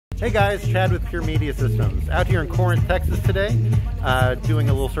Hey guys, Chad with Pure Media Systems. Out here in Corinth, Texas today, doing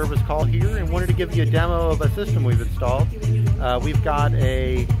a little service call here and wanted to give you a demo of a system we've installed. We've got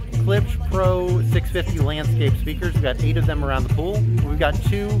a Klipsch Pro-650 landscape speakers. We've got 8 of them around the pool. We've got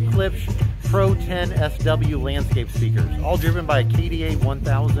 2 Klipsch Pro-10SW landscape speakers, all driven by a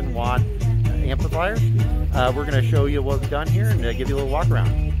KDA-1000 watt amplifier. We're going to show you what we've done here and give you a little walk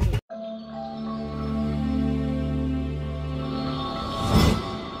around.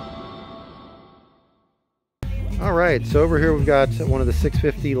 Alright, so over here we've got one of the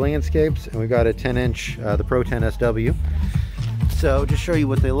 650 landscapes, and we've got a 10-inch, the Pro-10SW. So just show you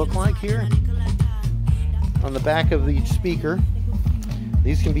what they look like here. On the back of each speaker,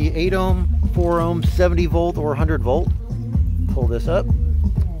 these can be 8 ohm, 4 ohm, 70 volt, or 100 volt. Pull this up,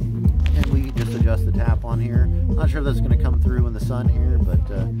 and we just adjust the tap on here. Not sure if that's going to come through in the sun here, but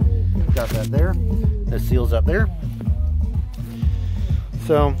got that there. That seals up there.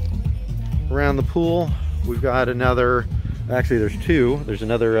 So around the pool, we've got another, actually there's 2. There's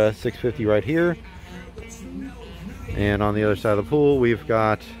another 650 right here. And on the other side of the pool, we've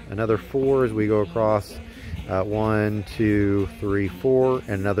got another 4 as we go across. 1, 2, 3, 4,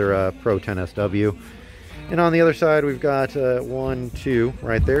 and another Pro-10SW. And on the other side, we've got 1, 2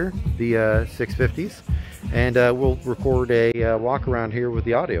 right there, the 650s. And we'll record a walk around here with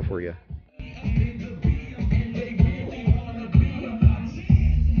the audio for you.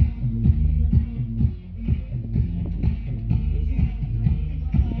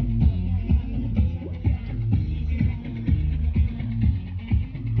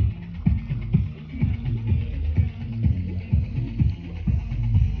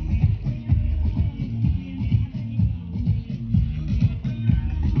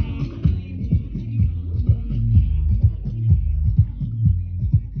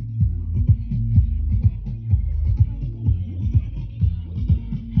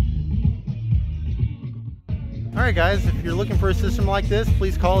 Alright guys, if you're looking for a system like this,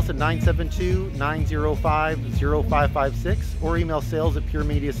 please call us at 972-905-0556 or email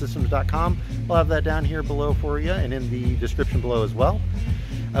sales@puremediasystems.com. We'll have that down here below for you and in the description below as well.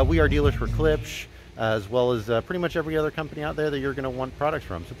 We are dealers for Klipsch, as well as pretty much every other company out there that you're going to want products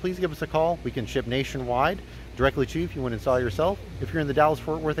from. So please give us a call. We can ship nationwide, directly to you if you want to install yourself. If you're in the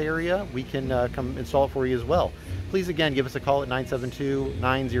Dallas-Fort Worth area, we can come install it for you as well. Please again, give us a call at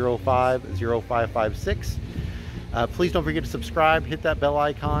 972-905-0556. Please don't forget to subscribe, hit that bell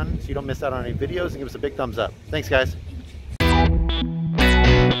icon so you don't miss out on any videos, and give us a big thumbs up. Thanks guys.